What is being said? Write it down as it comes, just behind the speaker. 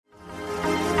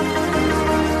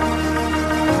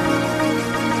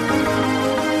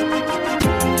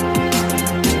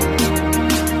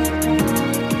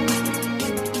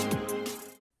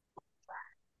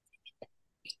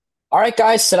All right,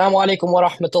 guys. Assalamu alaikum wa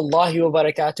rahmatullahi wa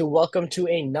barakatuh. Welcome to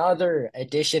another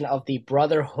edition of the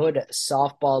Brotherhood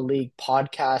Softball League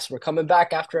podcast. We're coming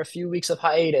back after a few weeks of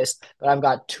hiatus, but I've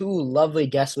got two lovely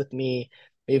guests with me.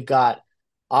 We've got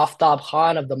Aftab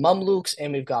Khan of the Mamluks,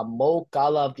 and we've got Mo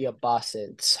Kala of the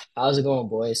Abbasids. How's it going,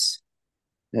 boys?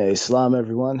 Hey, salam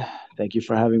everyone. Thank you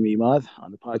for having me, Imad,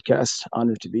 on the podcast.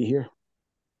 Honored to be here.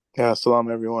 Yeah, salam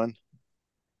everyone.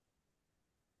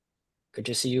 Good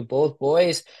to see you both,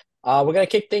 boys. We're going to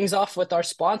kick things off with our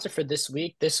sponsor for this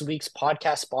week. This week's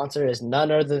podcast sponsor is none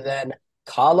other than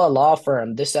Kala Law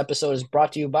Firm. This episode is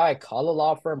brought to you by Kala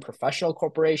Law Firm Professional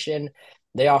Corporation.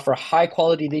 They offer high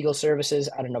quality legal services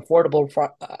at an affordable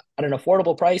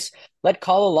price. Let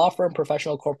Kala Law Firm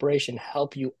Professional Corporation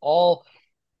help you all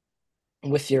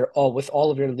with all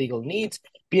of your legal needs.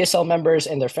 BSL members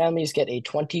and their families get a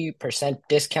 20%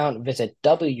 discount. Visit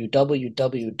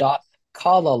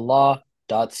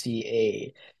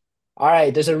www.kalalaw.ca. All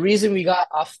right, there's a reason we got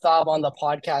Aftab on the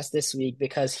podcast this week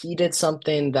because he did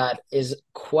something that is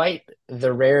quite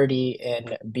the rarity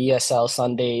in BSL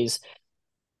Sundays.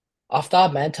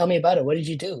 Aftab, man, tell me about it. What did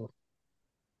you do?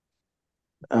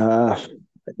 Uh,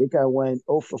 I think I went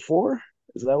 0 for 4.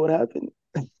 Is that what happened?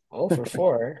 Oh, for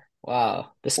four.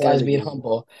 Wow, this Four in guy's the being game.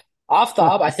 humble.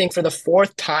 Aftab, I think for the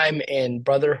fourth time in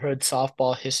Brotherhood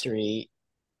softball history,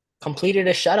 completed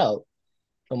a shutout.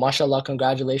 So, mashallah,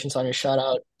 congratulations on your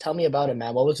shutout. Tell me about it,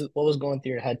 man. What was going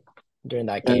through your head during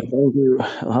that game? Thank you.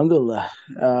 Alhamdulillah.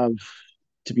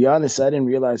 To be honest, I didn't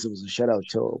realize it was a shutout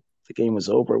till the game was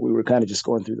over. We were kind of just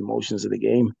going through the motions of the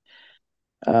game.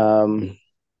 Um,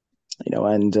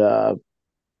 and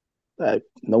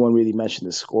no one really mentioned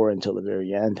the score until the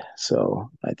very end. So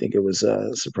I think it was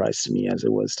a surprise to me as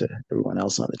it was to everyone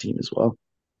else on the team as well.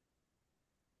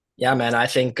 Yeah, man, I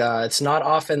think it's not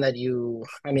often that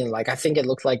I mean, like, I think it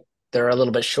looked like they're a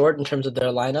little bit short in terms of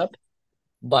their lineup,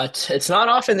 but it's not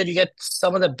often that you get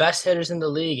some of the best hitters in the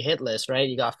league hitless, right?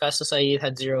 You got Faisal Saeed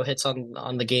had zero hits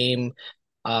on the game.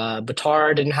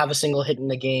 Batar didn't have a single hit in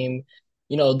the game.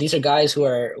 These are guys who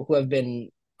have been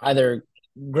either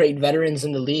great veterans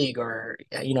in the league or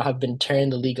have been tearing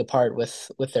the league apart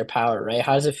with their power, right?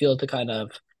 How does it feel to kind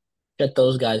of shut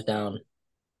those guys down?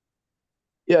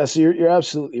 Yeah, so you're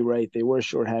absolutely right. They were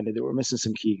shorthanded. They were missing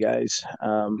some key guys.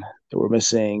 They were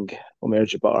missing Omer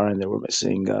Jabbar and they were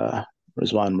missing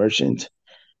Rizwan Merchant.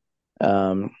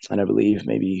 And I believe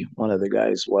maybe one other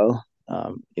guy as well.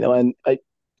 And I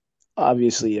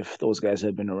obviously if those guys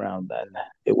had been around, then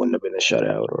it wouldn't have been a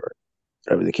shutout or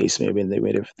whatever the case may have been. They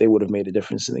would have made a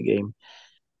difference in the game.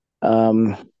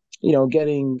 Um,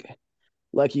 getting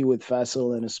lucky with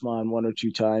Faisal and Usman one or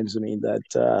two times. I mean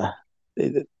that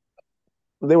they,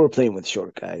 they were playing with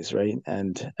short guys, right?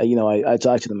 And I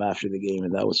talked to them after the game,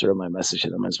 and that was sort of my message to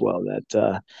them as well.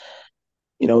 That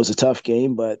it was a tough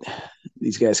game, but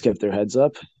these guys kept their heads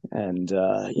up, and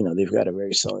they've got a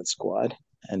very solid squad,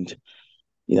 and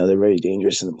they're very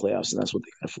dangerous in the playoffs, and that's what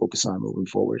they got to focus on moving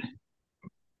forward.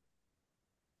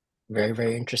 Very,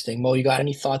 very interesting. Mo, you got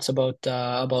any thoughts about the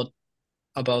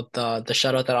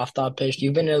shutout that Aftab pitched?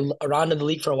 You've been around in the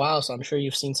league for a while, so I'm sure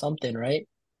you've seen something, right?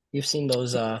 You've seen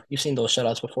those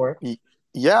shutouts before. Y-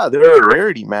 Yeah, they're a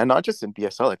rarity, man. Not just in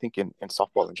BSL, I think in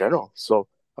softball in general. So,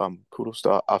 kudos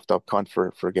to Aftab Khan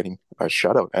for getting a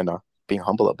shutout and being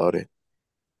humble about it.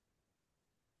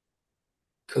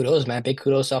 Kudos, man. Big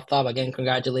kudos to Aftab. Again,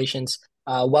 congratulations.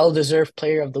 Well-deserved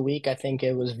player of the week. I think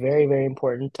it was very, very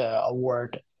important to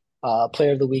award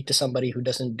player of the week to somebody who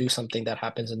doesn't do something that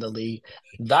happens in the league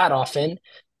that often.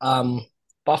 But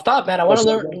Aftab, man, I want to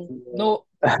Plus, know.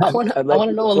 I I'd, want to I'd I like want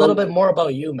to to know a little throw bit more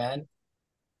about you, man.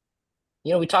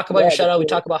 We talk about your yeah shutout. We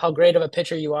talk about how great of a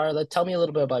pitcher you are. Tell me a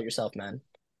little bit about yourself, man.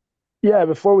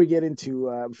 before we get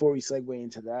into before we segue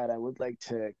into that, I would like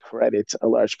to credit a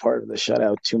large part of the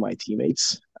shutout to my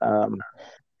teammates.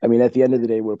 I mean, at the end of the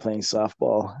day, we're playing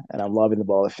softball, and I'm lobbing the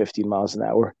ball at 15 miles an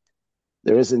hour.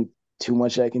 There isn't too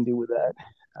much I can do with that.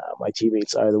 My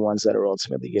teammates are the ones that are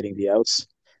ultimately getting the outs.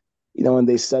 And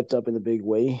they stepped up in a big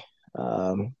way.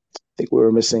 I think we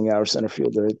were missing our center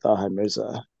fielder, Taha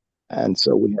Mirza, and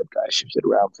so we had guys shifted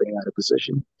around playing out of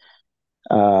position.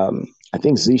 I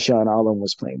think Zishan Alam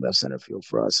was playing left center field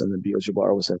for us, and then Bio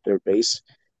Jabbar was at third base.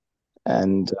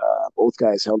 And both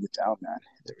guys held it down, man,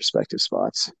 in their respective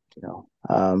spots.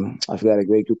 I've got a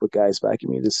great group of guys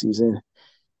backing me this season,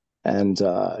 and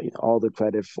all the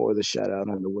credit for the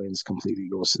shutout and the wins completely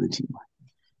goes to the team.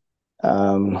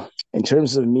 In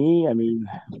terms of me, I mean,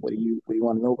 what do you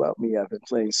want to know about me? I've been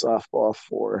playing softball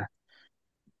for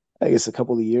I guess a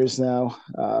couple of years now.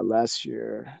 Last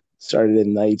year started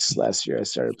in nights. Last year I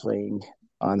started playing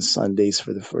on Sundays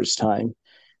for the first time.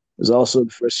 was also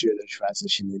the first year that I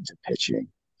transitioned into pitching.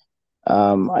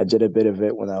 I did a bit of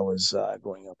it when I was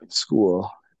growing up in school.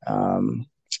 Um,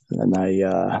 and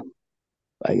then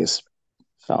I guess,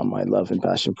 found my love and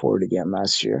passion for it again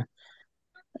last year.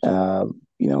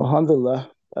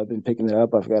 Alhamdulillah, I've been picking it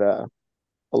up. I've got a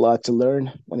lot to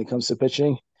learn when it comes to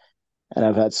pitching. And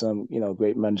I've had some,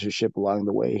 great mentorship along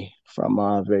the way from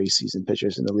very seasoned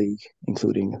pitchers in the league,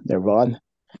 including Nirvan.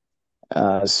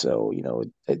 So,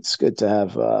 it's good to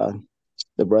have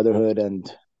the brotherhood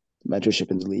and mentorship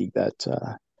in the league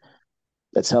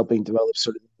that's helping develop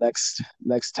sort of the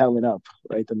next talent up,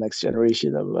 right? The next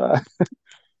generation of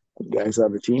guys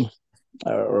on the team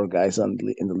or guys in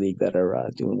the league that are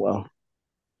doing well.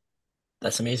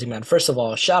 That's amazing, man. First of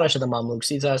all, shout out to the Mamluks.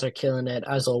 These guys are killing it.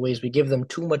 As always, we give them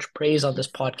too much praise on this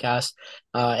podcast,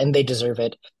 and they deserve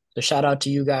it. So shout out to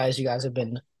you guys. You guys have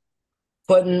been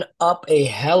putting up a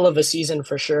hell of a season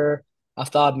for sure. I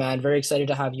thought, man, very excited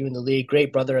to have you in the league.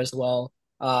 Great brother as well.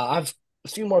 I've a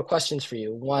few more questions for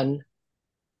you. One,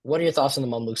 what are your thoughts on the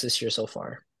Mamluks this year so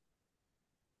far?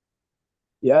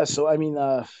 Yeah, so I mean,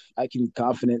 I can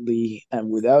confidently and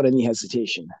without any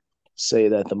hesitation say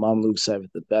that the Mamluks have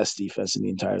the best defense in the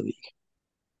entire league.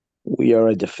 We are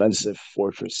a defensive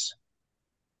fortress.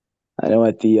 I know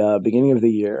at the beginning of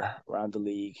the year around the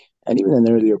league, and even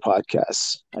in earlier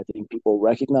podcasts, I think people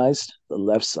recognized the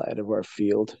left side of our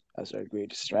field as our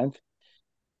greatest strength.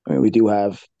 I mean, we do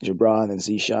have Jabran and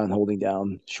Zishan holding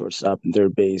down shortstop and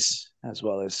third base, as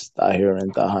well as Tahir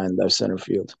and Taha in left center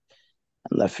field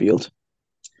and left field.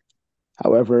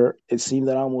 However, it seemed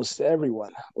that almost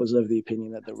everyone was of the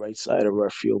opinion that the right side of our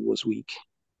field was weak.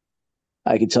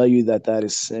 I can tell you that that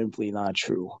is simply not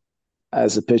true.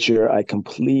 As a pitcher, I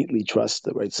completely trust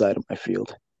the right side of my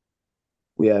field.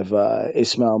 We have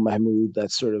Ismail Mahmoud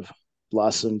that sort of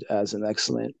blossomed as an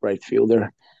excellent right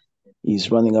fielder.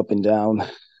 He's running up and down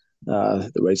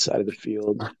the right side of the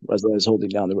field. Resla is holding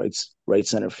down the right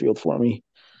center field for me.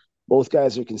 Both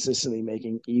guys are consistently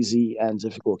making easy and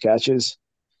difficult catches.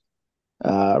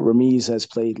 Ramiz has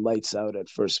played lights out at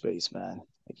first base, man.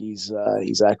 Like he's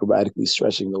acrobatically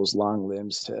stretching those long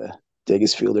limbs to dig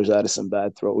his fielders out of some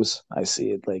bad throws. I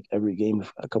see it like every game,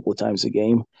 a couple of times a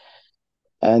game.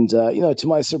 And to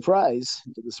my surprise,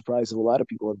 to the surprise of a lot of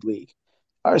people in the league,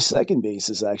 our second base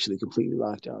is actually completely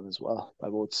locked down as well by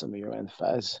both Samir and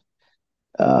Faz.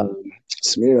 Um,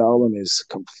 Samir Alam is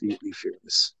completely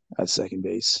fearless at second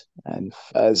base, and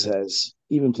Faz has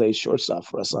even played shortstop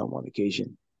for us on one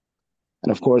occasion.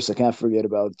 And of course, I can't forget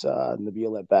about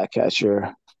Nabil at back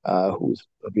catcher, who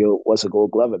Nabil was a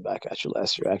Gold Glove at back catcher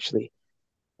last year, actually.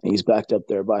 And he's backed up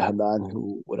there by Hanan,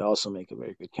 who would also make a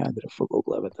very good candidate for Gold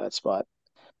Glove at that spot.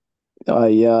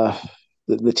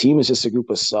 The team is just a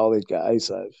group of solid guys.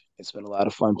 It's been a lot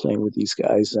of fun playing with these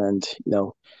guys, and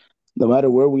no matter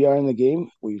where we are in the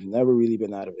game, we've never really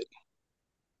been out of it.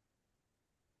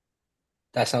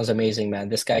 That sounds amazing, man.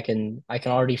 I can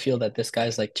already feel that this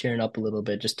guy's like tearing up a little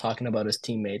bit just talking about his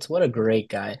teammates. What a great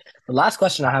guy. The last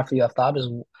question I have for you, I thought is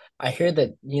I hear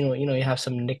that, you have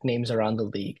some nicknames around the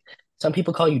league. Some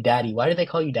people call you daddy. Why do they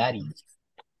call you daddy?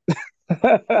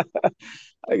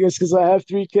 I guess because I have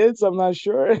three kids. I'm not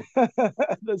sure.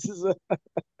 This is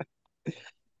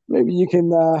maybe you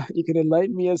can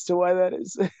enlighten me as to why that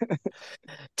is.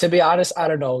 To be honest, I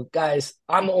don't know. Guys,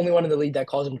 I'm the only one in the league that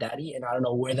calls him daddy, and I don't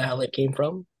know where the hell it came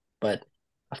from, but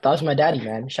I thought it was my daddy,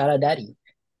 man. Shout out daddy.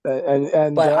 and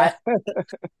and But uh, I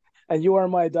and you are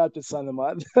my adopted son,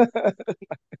 Ahmad.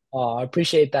 I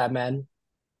appreciate that, man.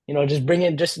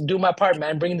 Just do my part,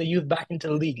 man. Bringing the youth back into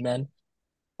the league, man.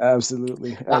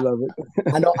 Absolutely, I Uh, love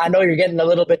it. I know you're getting a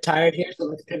little bit tired here, so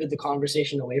let's pivot the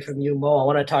conversation away from you, Mo. I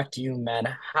want to talk to you, man.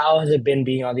 How has it been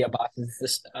being on the Abbas's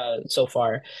this so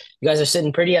far? You guys are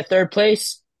sitting pretty at third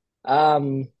place.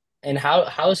 Um, and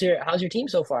how's your team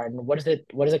so far? And what does it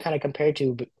kind of compare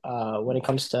to when it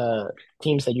comes to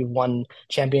teams that you've won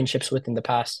championships with in the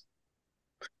past?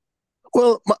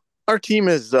 Well, our team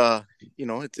is,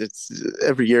 it's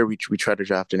every year we try to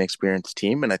draft an experienced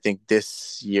team, and I think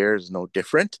this year is no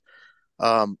different.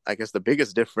 I guess the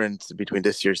biggest difference between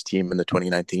this year's team and the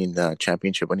 2019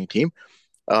 championship winning team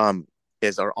um,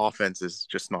 is our offense is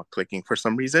just not clicking for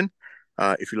some reason.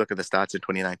 If you look at the stats in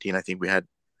 2019, I think we had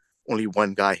only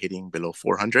one guy hitting below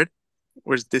 400,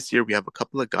 whereas this year we have a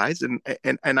couple of guys, and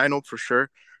I know for sure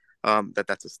that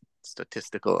that's a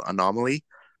statistical anomaly.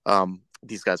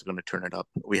 These guys are going to turn it up.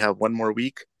 We have one more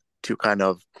week to kind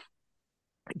of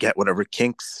get whatever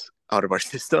kinks out of our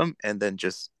system and then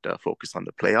just focus on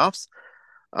the playoffs.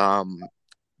 Um,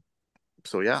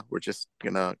 so yeah, we're just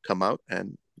gonna come out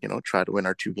and try to win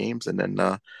our two games and then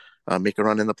make a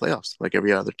run in the playoffs like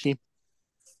every other team.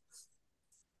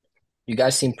 You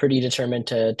guys seem pretty determined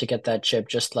to get that chip,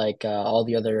 just like all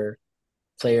the other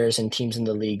players and teams in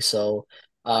the league. So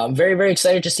I'm very, very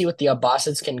excited to see what the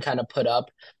Abbasids can kind of put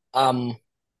up. Um,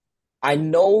 I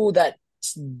know that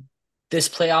this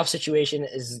playoff situation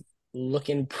is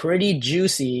looking pretty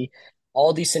juicy.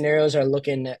 All these scenarios are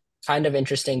looking kind of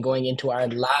interesting going into our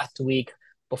last week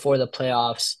before the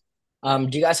playoffs. Do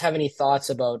you guys have any thoughts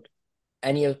about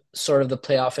any of sort of the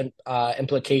playoff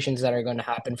implications that are going to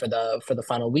happen for the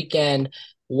final weekend?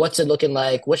 What's it looking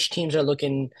like? Which teams are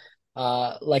looking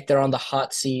like they're on the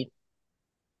hot seat?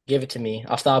 Give it to me.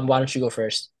 Off the top, why don't you go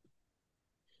first?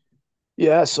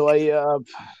 Yeah, so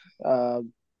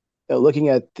looking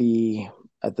at the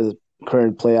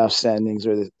current playoff standings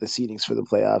or the seedings for the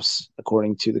playoffs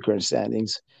according to the current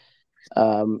standings,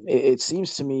 it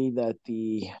seems to me that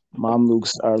the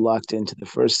Mamluks are locked into the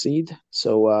first seed.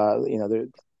 So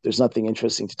there's nothing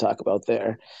interesting to talk about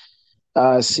there.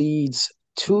 Seeds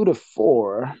 2 to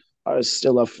 4 are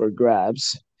still up for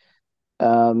grabs.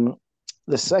 Um,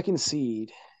 the second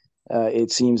seed,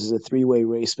 it seems, is a three-way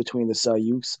race between the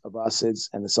Salyuks, Abbasids,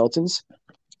 and the Sultans.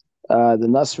 The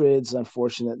Nasrids,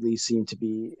 unfortunately, seem to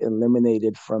be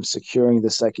eliminated from securing the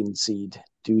second seed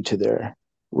due to their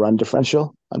run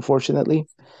differential, unfortunately.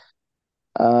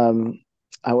 Um,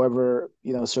 However,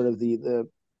 sort of the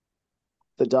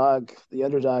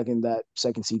underdog in that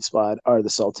second seed spot are the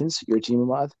Sultans, your team,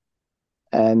 Ahmad.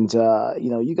 And,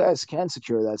 you guys can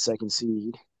secure that second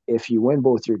seed if you win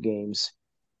both your games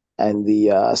and the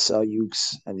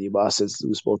Salyuks and the Abbasids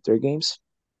lose both their games.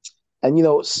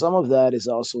 And, some of that is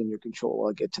also in your control.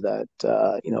 I'll get to that,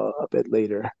 a bit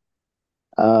later.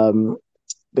 Um,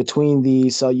 Between the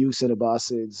Salyuks and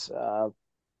Abbasids,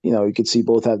 you could see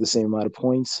both have the same amount of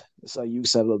points. The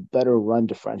Salyuks have a better run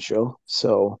differential.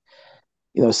 So,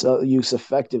 Salyuks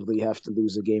effectively have to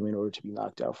lose a game in order to be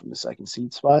knocked out from the second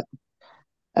seed spot.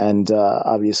 And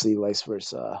obviously, vice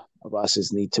versa.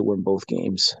 Abbasids need to win both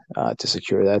games to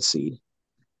secure that seed.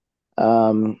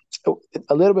 Um,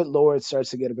 a little bit lower, it starts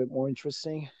to get a bit more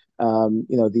interesting.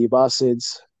 The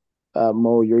Abbasids,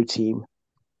 Mo, your team,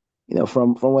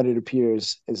 from what it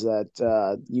appears, is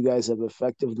that you guys have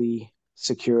effectively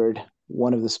secured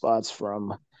one of the spots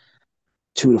from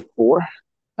 2 to 4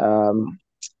 um,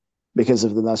 because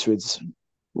of the Nasrid's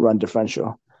run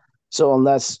differential. So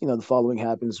unless the following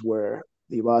happens where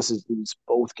the Abbasids lose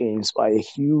both games by a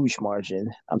huge margin,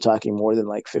 I'm talking more than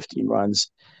like 15 runs,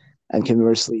 and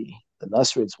conversely, the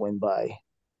Nasrids win by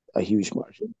a huge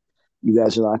margin. You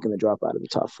guys are not going to drop out of the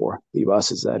top four, the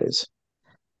Abbasids, that is.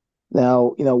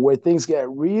 Now, where things get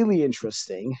really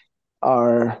interesting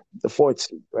are the fourth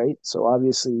seed, right? So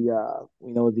obviously,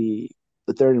 we know the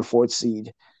third and fourth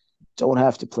seed don't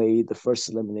have to play the first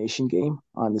elimination game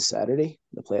on the Saturday,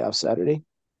 the playoff Saturday,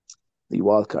 the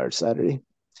wild card Saturday.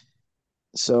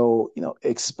 So,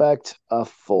 expect a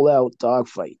full out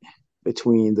dogfight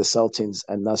between the Sultans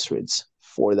and Nasrids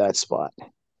for that spot.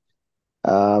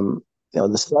 Um,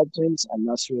 the Sultans and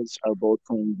Nasrids are both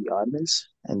playing the Ottomans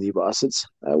and the Abbasids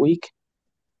that week.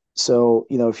 So,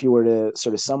 if you were to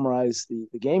sort of summarize the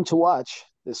game to watch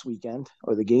this weekend,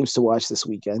 or the games to watch this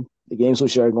weekend, the games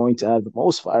which are going to have the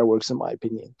most fireworks, in my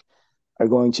opinion, are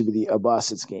going to be the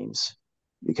Abbasids games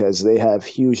because they have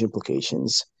huge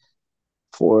implications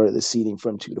for the seeding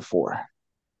from 2 to 4.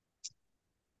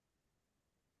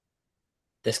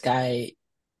 This guy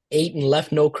ate and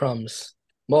left no crumbs.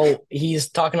 Mo, he's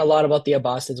talking a lot about the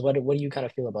Abbasids. What do you kind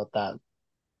of feel about that?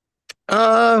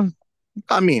 Uh,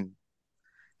 I mean,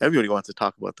 everybody wants to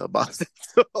talk about the Boston.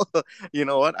 So you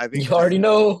know what? I You think already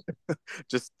know.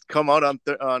 just come out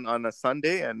on a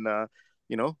Sunday and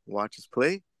watch us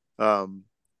play. Um,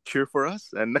 Cheer for us,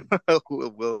 and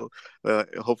we'll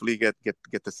hopefully get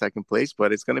the second place.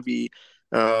 But it's gonna be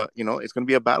it's gonna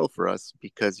be a battle for us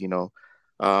because Celtics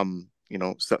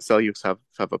have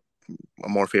a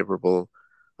more favorable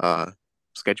uh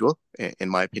schedule in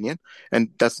my opinion, and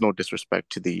that's no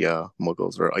disrespect to the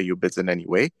Mughals or Ayyubids in any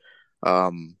way.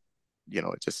 Um,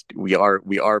 it's just we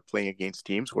are playing against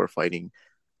teams who are fighting,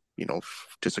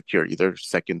 to secure either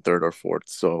second, third, or fourth.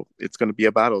 So it's going to be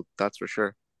a battle, that's for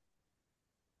sure.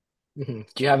 Mhm.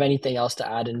 Do you have anything else to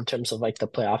add in terms of like the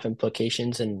playoff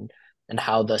implications and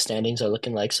how the standings are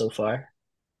looking like so far?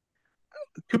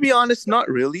 To be honest, not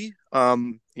really. Uh,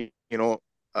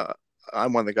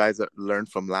 I'm one of the guys that learned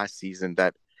from last season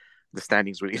that the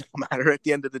standings really don't matter at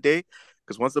the end of the day.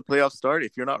 Because once the playoffs start,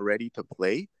 if you're not ready to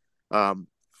play, um,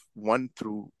 1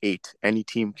 through 8, any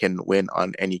team can win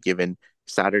on any given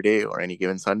Saturday or any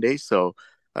given Sunday. So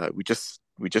we just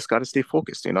got to stay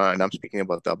focused, And I'm speaking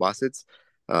about the Abbasids.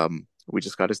 We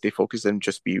just got to stay focused and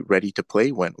just be ready to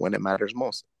play when it matters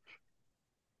most.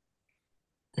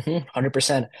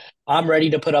 100%. I'm ready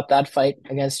to put up that fight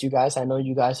against you guys. I know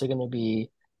you guys are going to be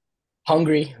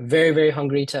hungry, very, very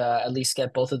hungry to at least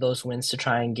get both of those wins to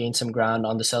try and gain some ground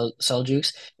on the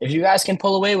Seljukes. If you guys can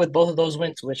pull away with both of those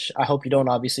wins, which I hope you don't,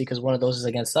 obviously, because one of those is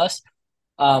against us,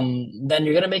 then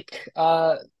you're going to make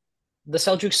the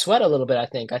Seljuks sweat a little bit, I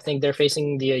think. I think they're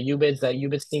facing the Ubids. That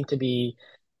Ubids seem to be,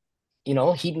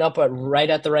 heating up right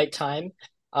at the right time.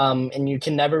 And you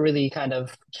can never really kind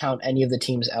of count any of the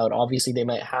teams out. Obviously, they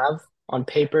might have on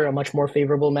paper a much more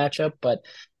favorable matchup, but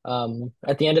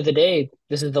at the end of the day,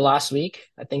 this is the last week.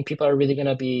 I think people are really going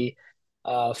to be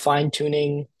fine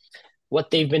tuning what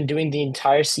they've been doing the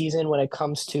entire season when it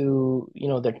comes to,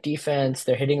 their defense,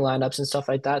 their hitting lineups and stuff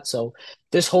like that. So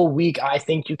this whole week, I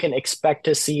think you can expect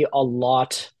to see a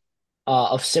lot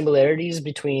of similarities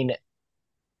between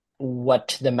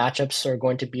what the matchups are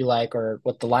going to be like or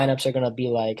what the lineups are going to be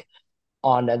like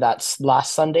on that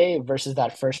last Sunday versus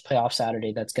that first playoff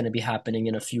Saturday that's going to be happening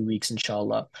in a few weeks,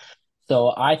 inshallah.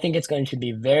 So I think it's going to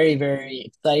be very, very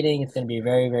exciting. It's going to be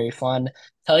very, very fun.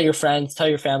 Tell your friends, tell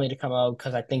your family to come out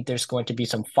because I think there's going to be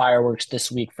some fireworks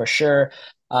this week for sure.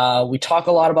 We talk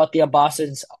a lot about the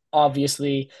Abbasids,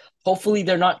 obviously. Hopefully,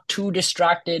 they're not too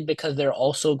distracted because they're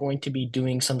also going to be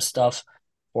doing some stuff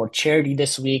for charity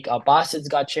this week. Abbasid's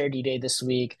got charity day this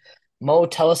week. Mo,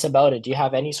 tell us about it. Do you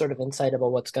have any sort of insight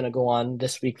about what's going to go on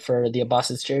this week for the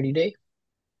Abbasid's charity day?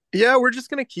 Yeah, we're just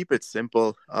gonna keep it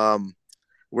simple.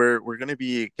 We're gonna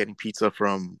be getting pizza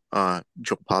from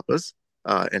Joe Papa's,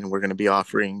 and we're gonna be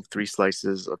offering 3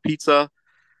 slices of pizza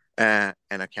and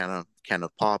a can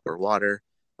of pop or water.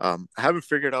 I haven't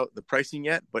figured out the pricing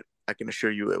yet, but I can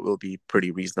assure you it will be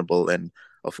pretty reasonable and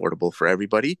affordable for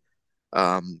everybody.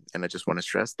 And I just want to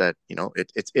stress that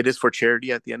it is for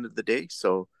charity at the end of the day.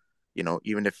 So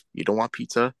even if you don't want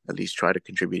pizza, at least try to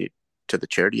contribute to the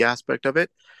charity aspect of it.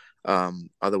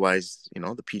 Otherwise,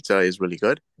 the pizza is really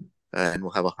good, and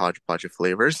we'll have a hodgepodge of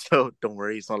flavors. So don't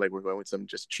worry, it's not like we're going with some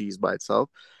just cheese by itself.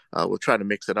 We'll try to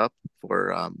mix it up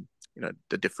for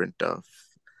the different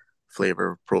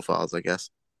flavor profiles, I guess.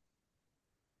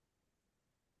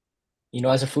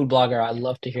 As a food blogger, I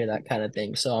love to hear that kind of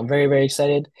thing. So I'm very, very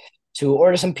excited to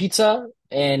order some pizza.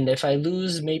 And if I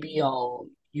lose, maybe I'll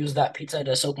use that pizza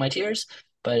to soak my tears.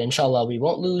 But inshallah, we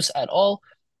won't lose at all.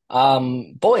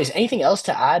 Boys, anything else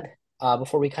to add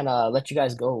before we kind of let you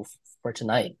guys go for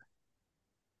tonight?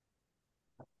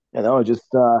 Yeah, no, just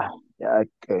yeah,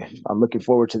 I'm looking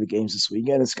forward to the games this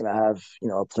weekend. It's gonna have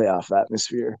a playoff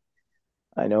atmosphere.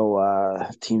 I know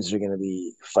teams are going to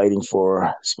be fighting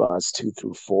for spots 2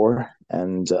 through 4,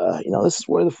 and this is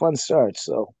where the fun starts.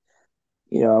 So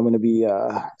I'm going to be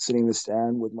sitting in the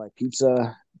stand with my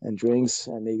pizza and drinks,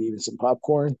 and maybe even some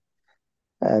popcorn,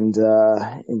 and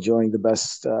enjoying the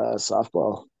best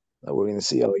softball that we're going to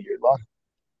see all year long.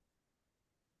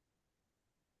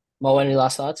 Mo, any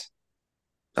last thoughts?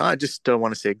 I just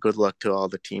want to say good luck to all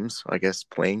the teams, I guess,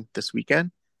 playing this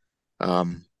weekend.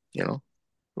 Um, you know,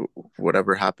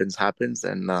 whatever happens, happens,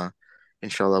 and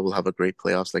inshallah, we'll have a great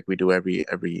playoffs like we do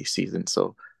every season.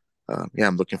 So, yeah,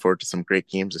 I'm looking forward to some great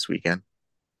games this weekend.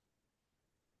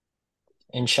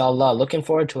 Inshallah, looking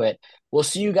forward to it. We'll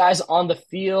see you guys on the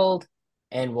field,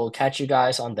 and we'll catch you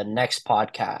guys on the next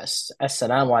podcast.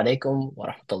 Assalamu alaikum wa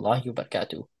rahmatullahi wa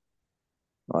barakatuh.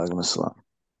 Alaikum assalam.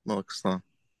 No,